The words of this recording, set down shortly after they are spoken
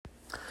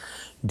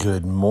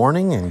Good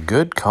morning and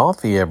good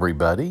coffee,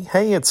 everybody.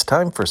 Hey, it's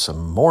time for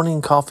some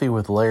morning coffee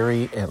with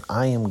Larry, and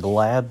I am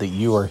glad that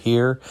you are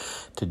here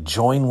to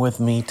join with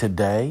me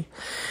today.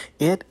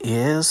 It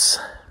is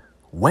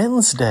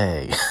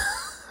Wednesday.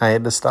 I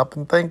had to stop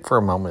and think for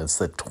a moment. It's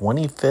the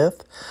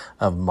 25th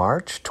of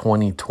March,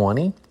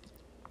 2020.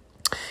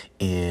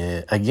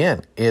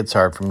 Again, it's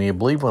hard for me to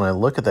believe when I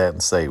look at that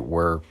and say,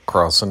 we're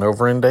crossing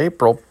over into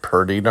April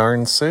pretty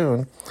darn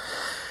soon.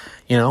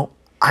 You know,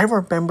 I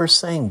remember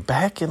saying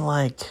back in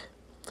what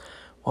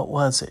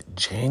was it,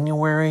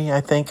 January,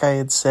 I think I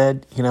had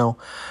said,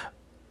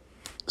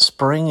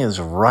 spring is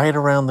right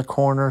around the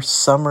corner,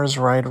 summer's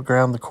right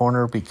around the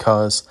corner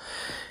because,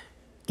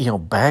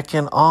 back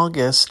in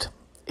August,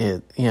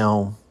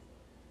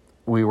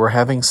 we were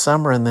having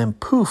summer and then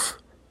poof,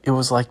 it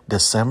was like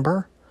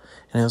December.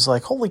 And it was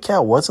like, holy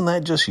cow, wasn't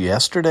that just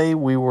yesterday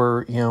we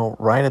were,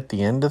 right at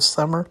the end of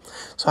summer?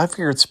 So I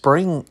figured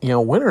spring,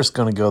 winter's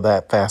going to go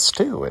that fast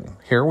too. And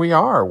here we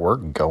are. We're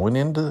going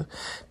into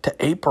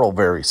April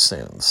very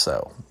soon.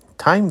 So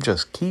time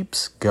just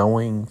keeps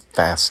going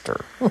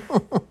faster.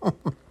 Well,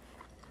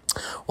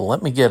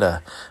 let me get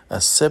a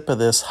sip of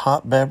this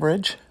hot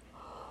beverage.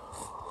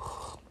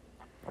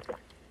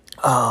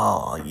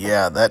 Oh,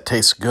 yeah, that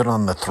tastes good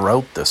on the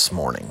throat this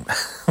morning.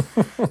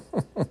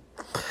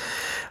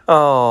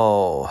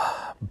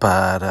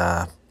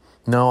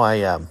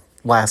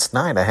 Last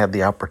night I had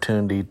the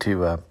opportunity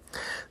to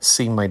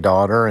see my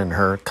daughter and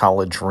her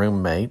college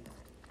roommate.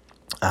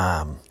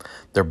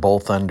 They're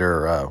both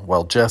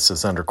Jess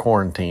is under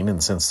quarantine,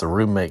 and since the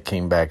roommate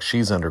came back,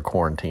 she's under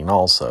quarantine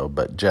also,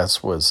 but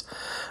Jess was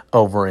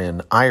over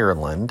in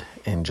Ireland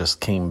and just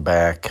came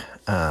back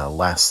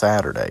last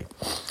Saturday.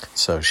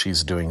 So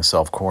she's doing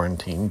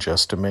self-quarantine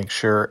just to make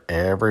sure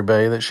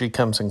everybody that she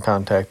comes in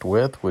contact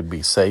with would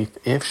be safe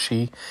if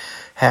she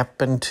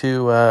happened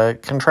to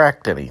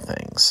contract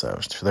anything. So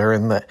they're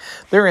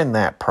in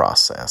that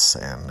process,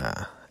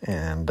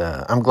 and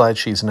I'm glad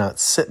she's not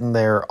sitting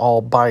there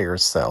all by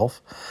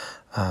herself,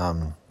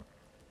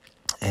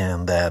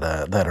 and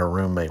that her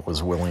roommate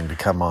was willing to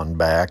come on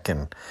back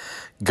and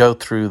go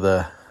through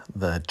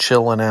the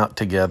chilling out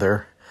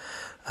together.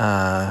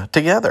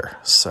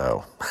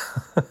 So,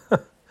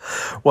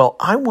 well,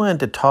 I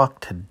wanted to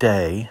talk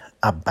today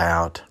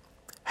about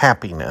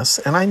happiness,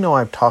 and I know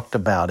I've talked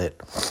about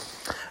it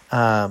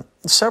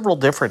several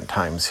different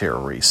times here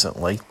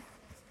recently,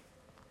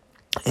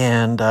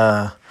 and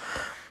I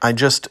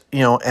just,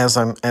 as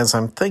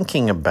I'm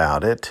thinking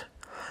about it,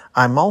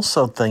 I'm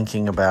also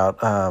thinking about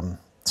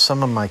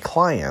some of my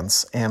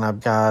clients, and I've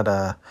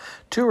got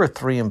 2 or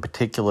 3 in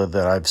particular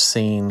that I've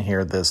seen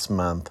here this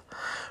month,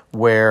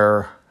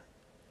 where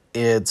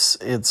it's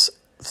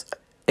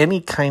any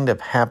kind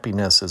of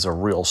happiness is a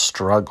real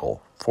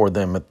struggle for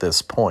them at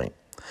this point.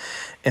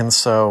 And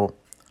so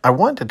I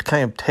wanted to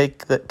kind of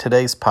take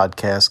today's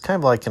podcast kind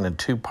of like in a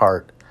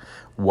 2-part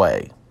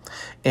way.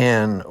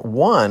 And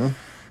one,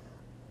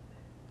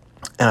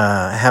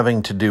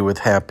 having to do with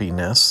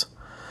happiness.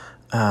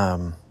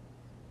 Let's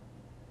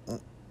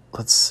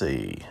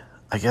see.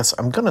 I guess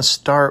I'm going to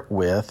start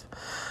with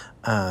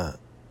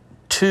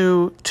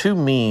two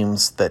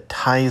memes that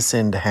ties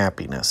into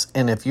happiness.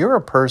 And if you're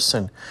a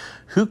person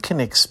who can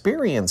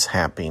experience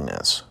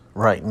happiness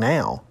right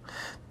now,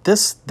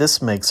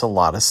 this makes a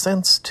lot of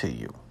sense to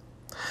you.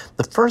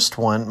 The first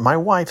one, my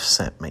wife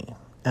sent me,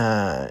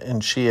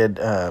 and she had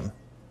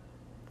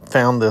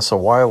found this a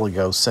while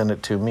ago, sent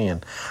it to me,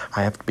 and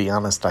I have to be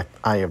honest,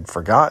 I had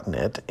forgotten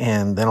it,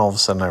 and then all of a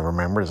sudden I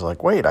remember, it's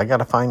like, wait, I got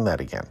to find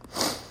that again.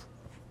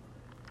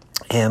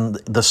 And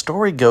the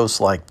story goes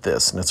like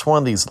this, and it's one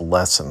of these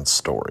lesson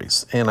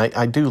stories, and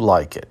I do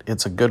like it.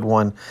 It's a good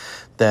one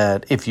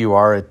that if you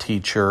are a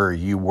teacher or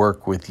you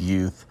work with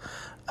youth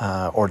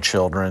or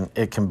children,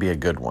 it can be a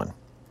good one.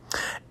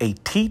 A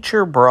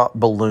teacher brought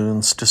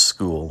balloons to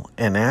school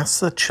and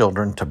asked the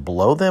children to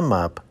blow them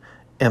up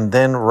and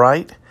then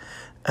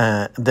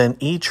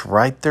each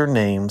write their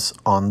names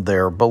on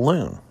their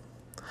balloon.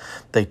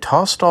 They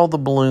tossed all the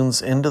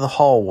balloons into the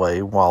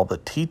hallway while the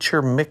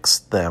teacher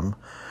mixed them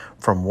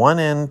from one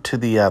end to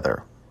the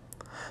other.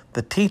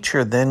 The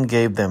teacher then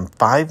gave them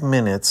 5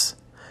 minutes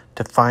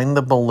to find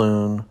the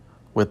balloon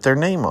with their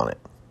name on it.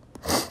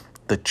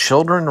 The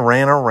children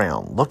ran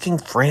around looking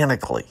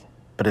frantically,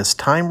 but as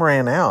time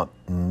ran out,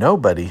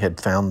 nobody had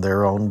found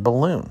their own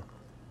balloon.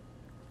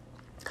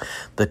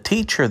 The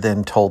teacher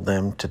then told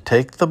them to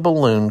take the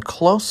balloon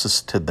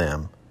closest to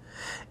them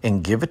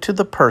and give it to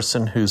the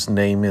person whose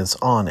name is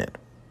on it.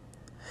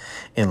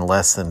 In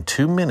less than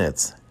 2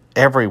 minutes,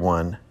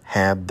 everyone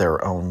had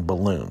their own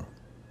balloon.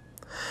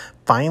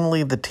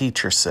 Finally, the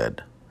teacher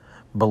said,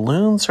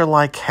 "Balloons are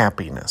like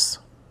happiness.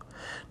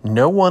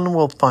 No one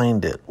will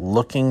find it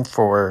looking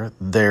for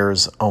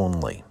theirs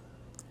only.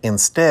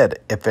 Instead,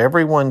 if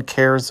everyone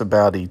cares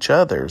about each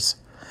other's,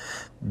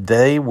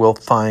 they will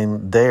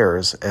find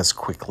theirs as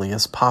quickly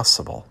as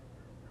possible."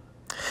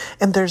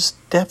 And there's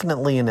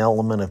definitely an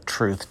element of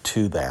truth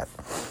to that.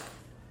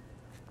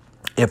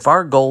 If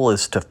our goal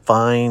is to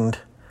find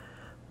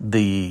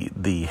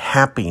the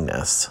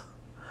happiness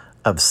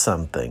of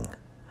something,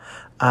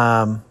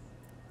 and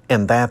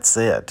that's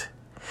it.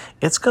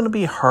 It's going to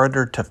be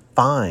harder to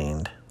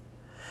find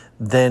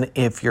than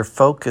if your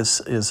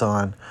focus is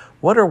on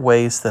what are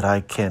ways that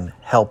I can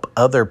help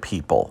other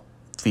people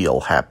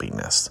feel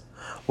happiness?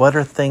 What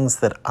are things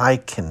that I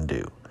can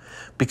do?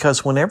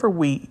 Because whenever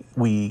we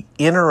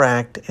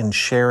interact and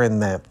share in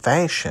that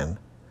fashion,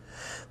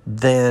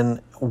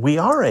 then we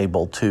are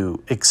able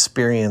to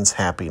experience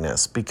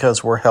happiness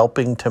because we're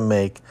helping to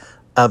make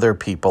other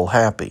people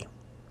happy.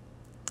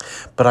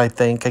 But I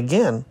think,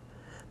 again,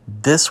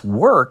 this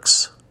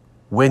works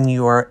when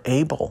you are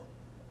able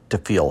to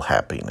feel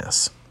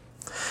happiness.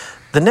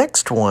 The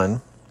next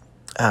one,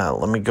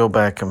 let me go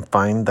back and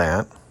find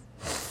that.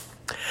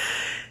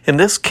 And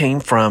this came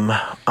from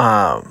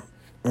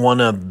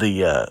one of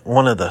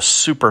the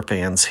super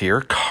fans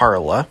here,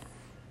 Carla.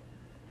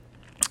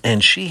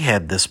 And she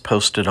had this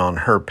posted on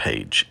her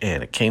page,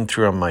 and it came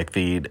through on my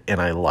feed, and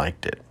I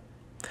liked it.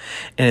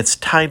 And it's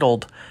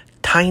titled,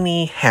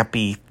 Tiny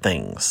Happy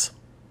Things.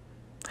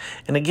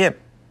 And again,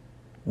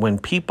 when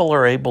people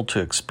are able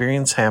to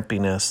experience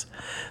happiness,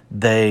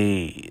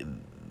 they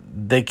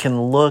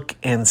can look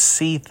and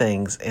see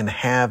things and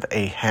have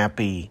a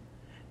happy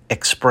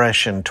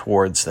expression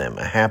towards them,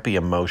 a happy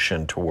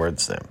emotion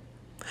towards them.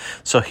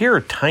 So here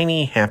are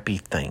tiny happy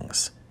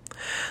things.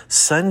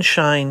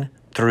 Sunshine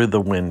through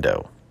the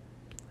window.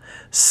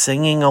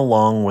 Singing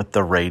along with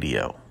the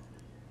radio.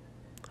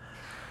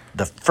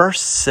 The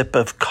first sip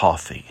of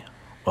coffee.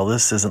 Well,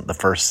 this isn't the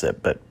first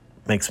sip, but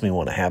makes me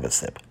want to have a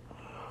sip.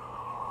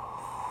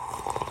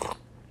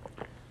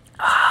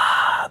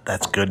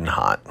 That's good and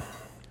hot.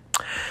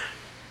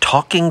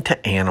 Talking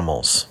to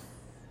animals.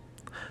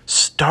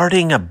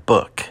 Starting a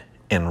book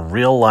and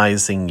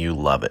realizing you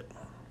love it.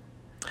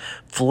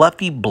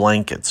 Fluffy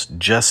blankets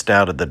just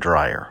out of the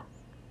dryer.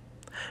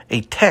 A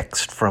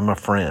text from a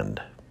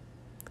friend.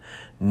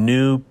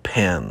 New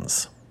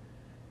pens.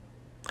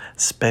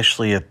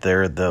 Especially if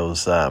they're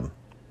those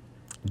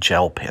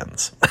gel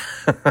pens.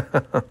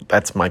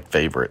 That's my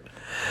favorite.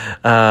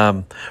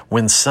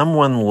 When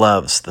someone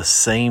loves the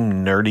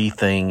same nerdy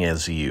thing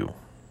as you.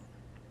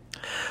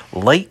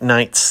 Late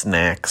night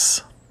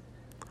snacks.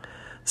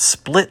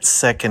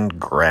 Split-second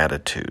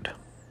gratitude.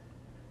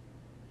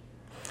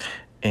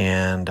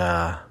 And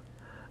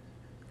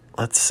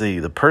let's see.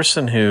 The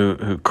person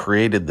who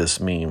created this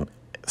meme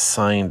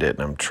signed it,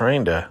 and I'm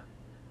trying to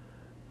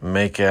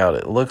make out.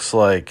 It looks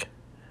like,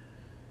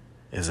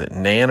 is it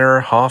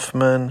Nanner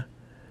Hoffman?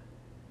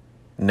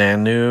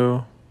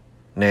 Nanu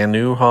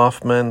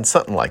Hoffman?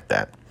 Something like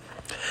that.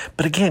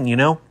 But again,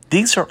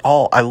 these are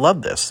all, I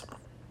love this.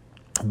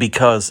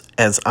 Because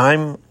as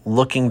I'm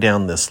looking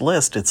down this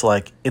list, it's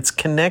like it's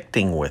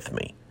connecting with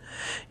me.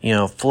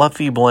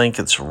 Fluffy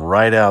blankets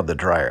right out of the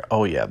dryer.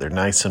 Oh yeah, they're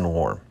nice and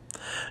warm.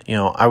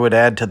 I would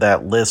add to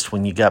that list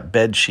when you got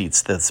bed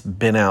sheets that's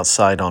been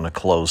outside on a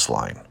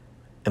clothesline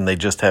and they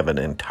just have an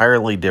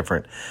entirely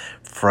different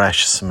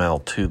fresh smell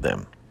to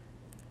them.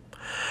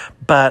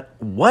 But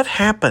what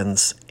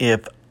happens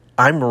if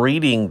I'm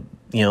reading,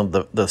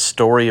 the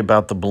story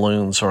about the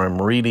balloons, or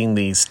I'm reading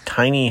these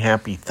tiny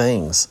happy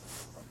things,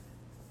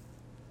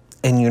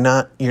 and you're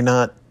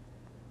not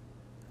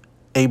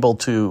able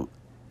to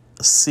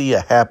see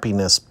a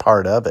happiness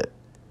part of it?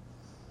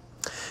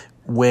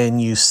 When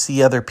you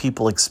see other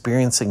people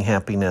experiencing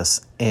happiness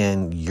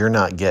and you're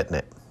not getting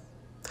it,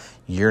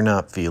 you're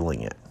not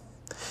feeling it.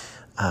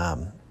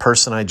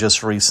 Person I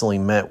just recently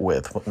met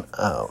with,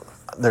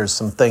 there's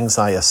some things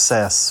I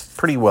assess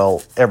pretty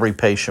well every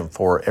patient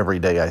for every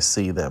day I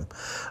see them.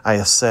 I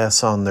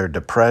assess on their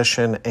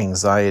depression,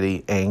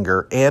 anxiety,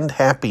 anger, and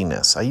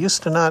happiness. I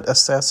used to not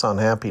assess on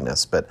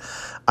happiness, but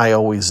I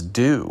always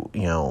do,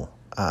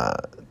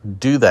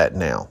 do that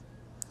now.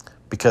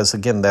 Because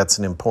again, that's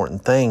an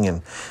important thing.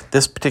 And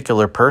this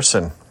particular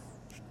person,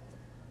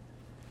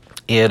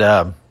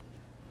 their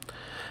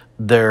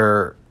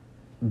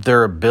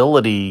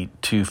ability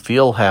to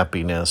feel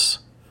happiness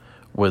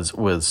was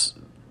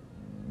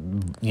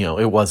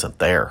it wasn't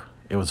there.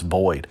 It was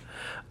void.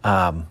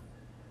 And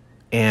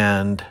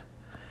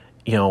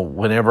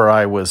whenever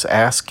I was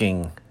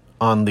asking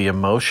on the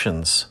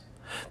emotions,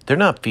 they're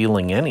not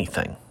feeling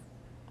anything.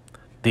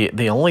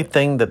 The only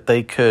thing that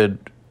they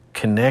could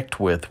connect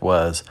with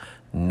was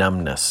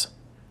numbness.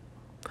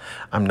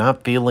 I'm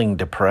not feeling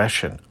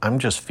depression. I'm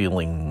just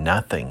feeling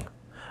nothing.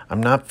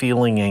 I'm not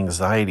feeling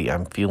anxiety.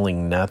 I'm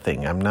feeling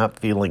nothing. I'm not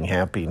feeling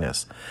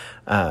happiness.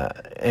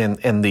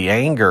 And the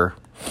anger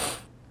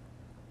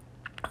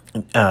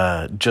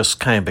just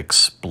kind of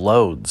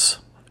explodes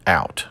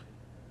out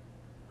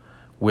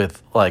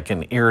with like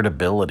an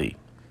irritability.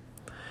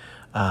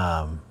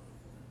 I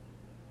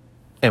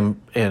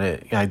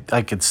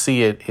could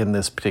see it in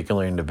this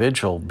particular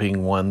individual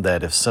being one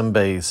that if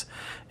somebody's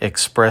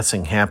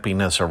expressing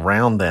happiness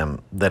around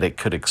them, that it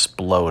could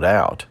explode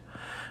out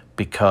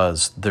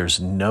because there's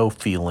no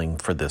feeling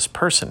for this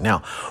person. Now,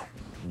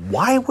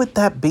 why would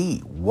that be?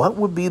 What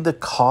would be the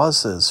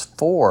causes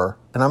for,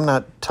 and I'm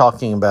not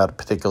talking about a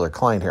particular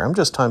client here, I'm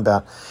just talking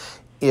about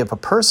if a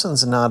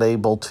person's not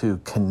able to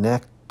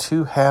connect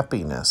to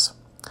happiness,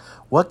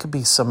 what could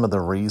be some of the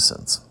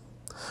reasons?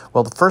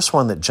 Well, the first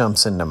one that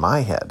jumps into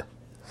my head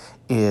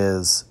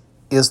is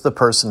the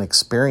person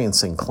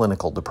experiencing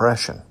clinical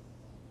depression?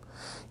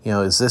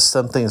 Is this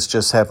something that's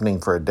just happening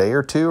for a day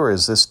or two, or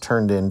is this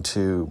turned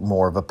into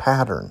more of a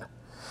pattern?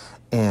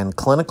 And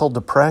clinical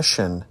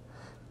depression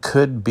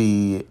could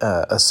be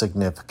a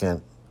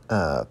significant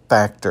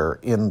factor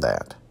in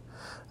that,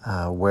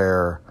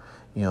 where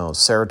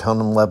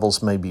serotonin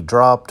levels may be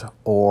dropped,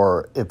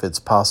 or if it's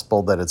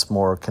possible that it's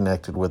more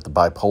connected with the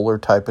bipolar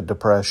type of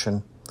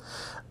depression.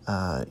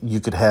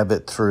 You could have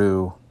it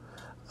through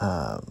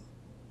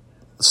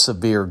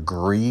severe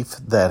grief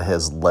that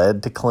has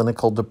led to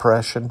clinical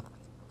depression.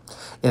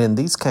 And in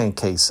these kind of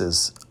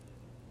cases,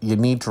 you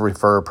need to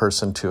refer a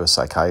person to a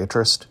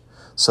psychiatrist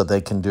so they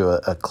can do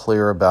a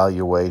clear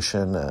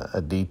evaluation,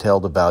 a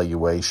detailed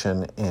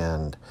evaluation,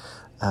 and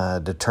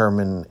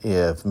determine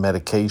if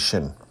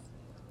medication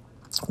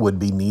would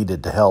be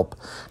needed to help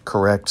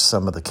correct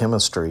some of the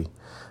chemistry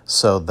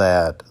so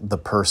that the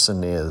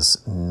person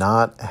is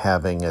not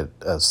having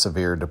a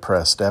severe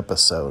depressed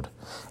episode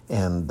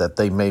and that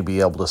they may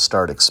be able to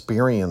start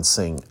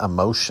experiencing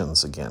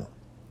emotions again.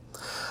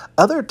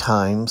 Other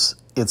times,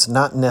 it's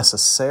not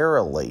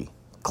necessarily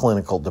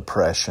clinical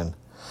depression.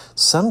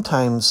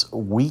 Sometimes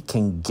we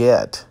can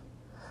get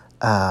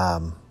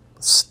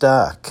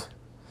stuck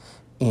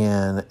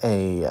in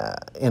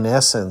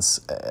essence,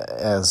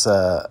 as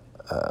a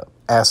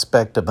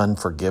aspect of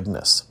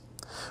unforgiveness.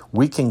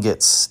 We can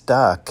get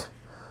stuck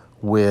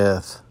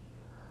with,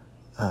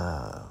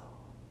 I'm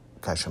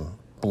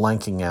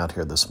blanking out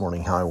here this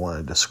morning how I want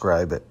to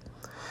describe it.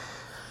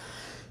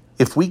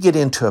 If we get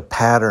into a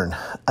pattern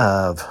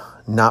of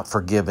not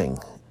forgiving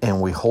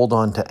and we hold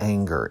on to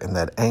anger, and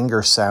that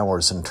anger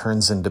sours and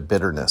turns into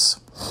bitterness,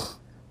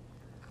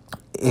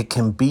 it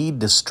can be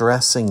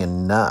distressing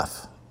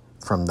enough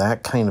from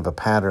that kind of a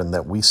pattern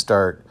that we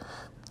start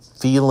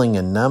feeling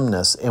a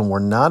numbness and we're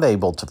not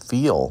able to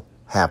feel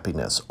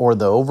happiness, or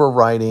the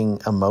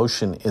overriding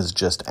emotion is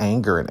just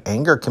anger. And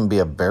anger can be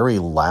a very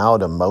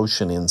loud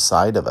emotion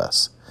inside of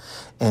us,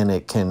 and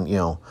it can,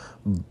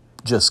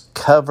 just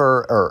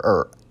cover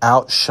or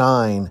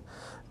outshine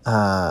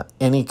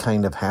any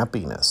kind of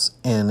happiness,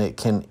 and it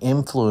can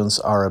influence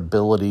our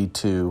ability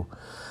to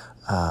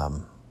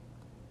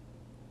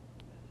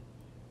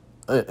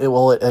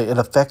it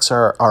affects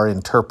our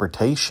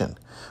interpretation.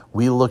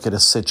 We look at a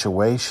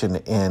situation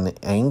and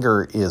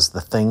anger is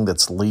the thing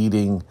that's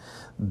leading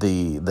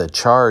the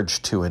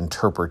charge to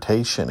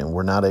interpretation, and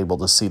we're not able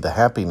to see the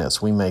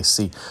happiness. We may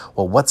see,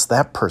 well, what's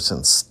that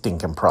person's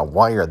stinking problem?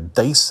 Why are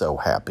they so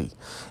happy?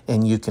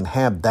 And you can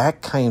have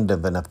that kind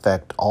of an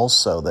effect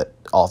also that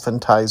often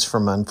ties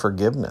from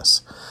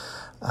unforgiveness.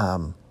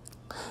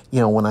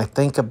 When I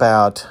think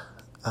about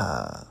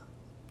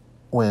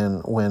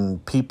when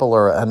people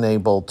are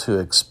unable to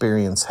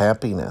experience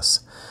happiness,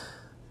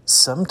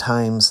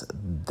 sometimes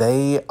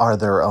they are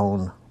their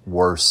own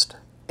worst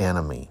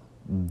enemy.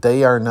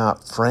 They are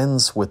not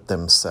friends with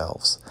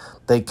themselves.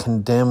 They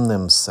condemn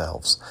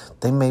themselves.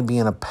 They may be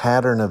in a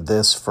pattern of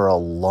this for a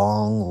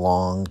long,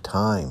 long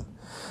time.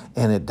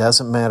 And it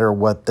doesn't matter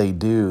what they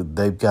do,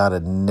 they've got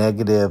a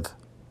negative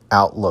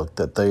outlook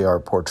that they are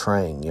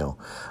portraying.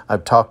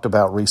 I've talked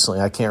about recently,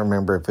 I can't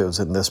remember if it was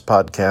in this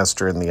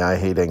podcast or in the I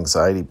Hate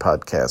Anxiety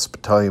podcast,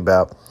 but talking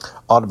about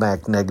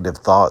automatic negative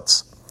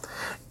thoughts.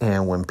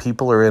 And when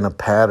people are in a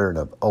pattern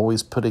of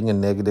always putting a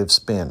negative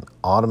spin,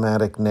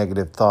 automatic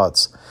negative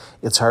thoughts,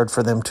 it's hard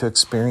for them to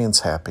experience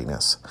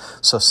happiness.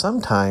 So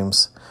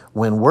sometimes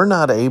when we're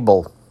not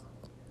able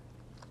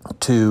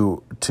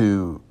to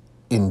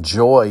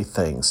enjoy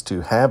things,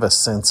 to have a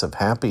sense of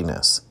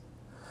happiness,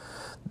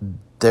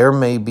 there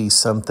may be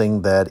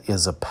something that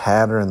is a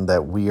pattern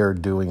that we are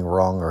doing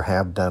wrong or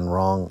have done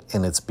wrong,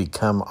 and it's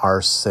become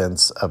our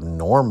sense of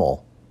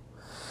normal.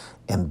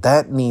 And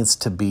that needs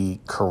to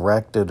be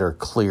corrected or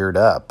cleared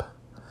up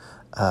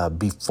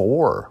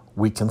before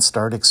we can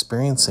start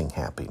experiencing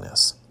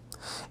happiness.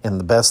 And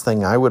the best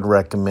thing I would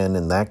recommend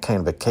in that kind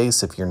of a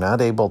case, if you're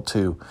not able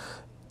to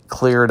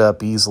clear it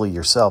up easily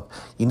yourself,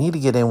 you need to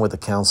get in with a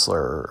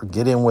counselor or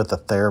get in with a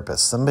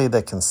therapist, somebody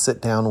that can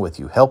sit down with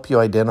you, help you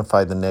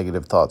identify the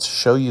negative thoughts,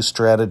 show you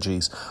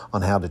strategies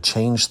on how to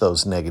change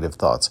those negative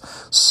thoughts,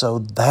 so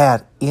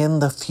that in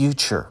the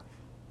future,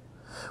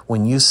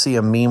 when you see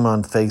a meme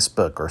on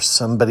Facebook or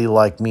somebody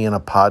like me in a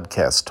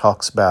podcast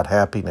talks about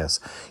happiness,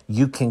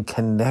 you can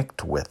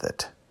connect with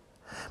it.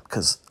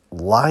 Because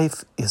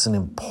life is an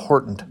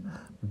important,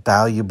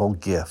 valuable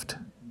gift.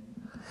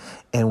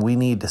 And we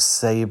need to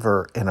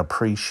savor and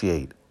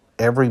appreciate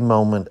every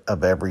moment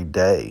of every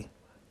day,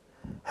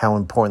 how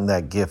important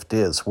that gift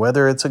is.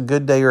 Whether it's a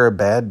good day or a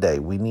bad day,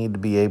 we need to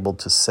be able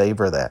to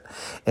savor that.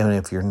 And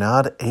if you're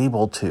not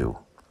able to,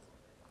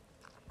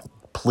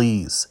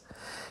 please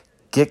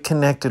get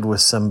connected with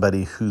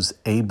somebody who's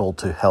able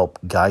to help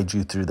guide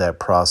you through that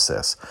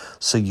process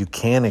so you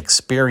can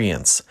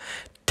experience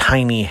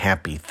tiny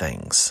happy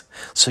things,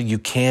 so you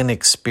can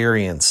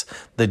experience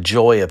the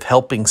joy of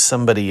helping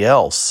somebody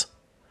else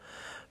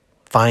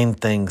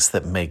find things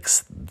that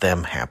makes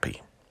them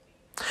happy.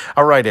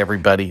 All right,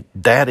 everybody,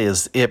 that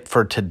is it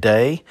for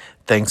today.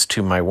 Thanks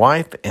to my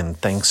wife and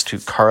thanks to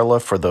Carla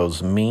for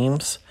those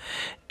memes.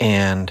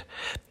 And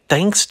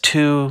thanks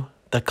to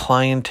the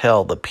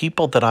clientele, the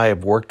people that I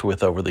have worked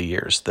with over the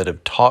years that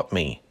have taught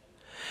me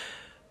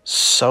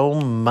so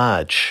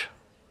much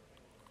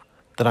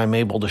that I'm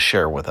able to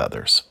share with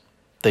others.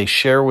 They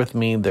share with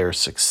me their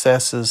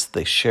successes.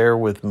 They share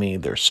with me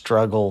their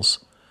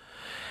struggles.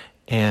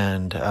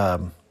 And,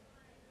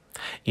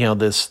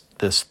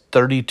 this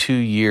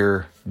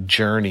 32-year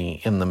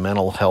journey in the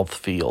mental health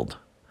field,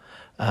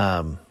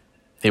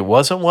 it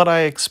wasn't what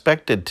I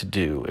expected to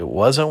do. It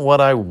wasn't what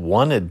I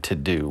wanted to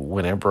do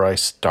whenever I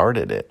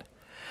started it.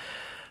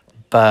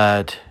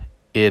 But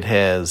it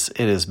has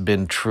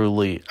been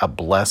truly a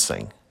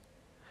blessing.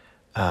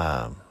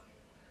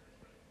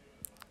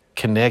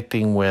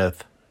 Connecting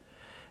with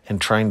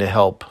and trying to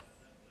help,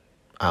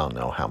 I don't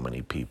know how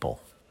many people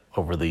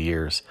over the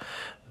years,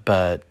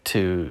 but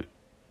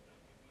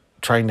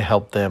trying to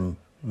help them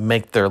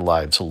make their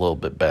lives a little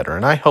bit better.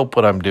 And I hope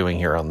what I'm doing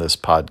here on this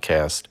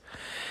podcast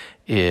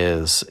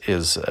is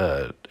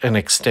an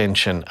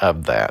extension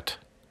of that.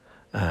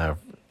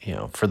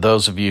 For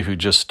those of you who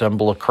just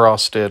stumble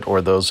across it,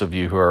 or those of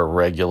you who are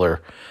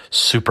regular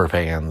super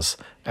fans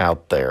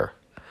out there.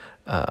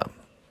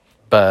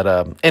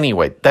 But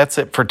anyway, that's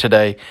it for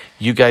today.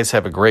 You guys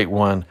have a great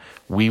one.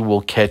 We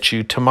will catch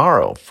you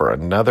tomorrow for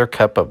another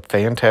cup of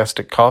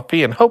fantastic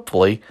coffee and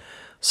hopefully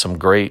some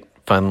great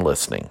fun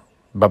listening.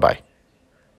 Bye-bye.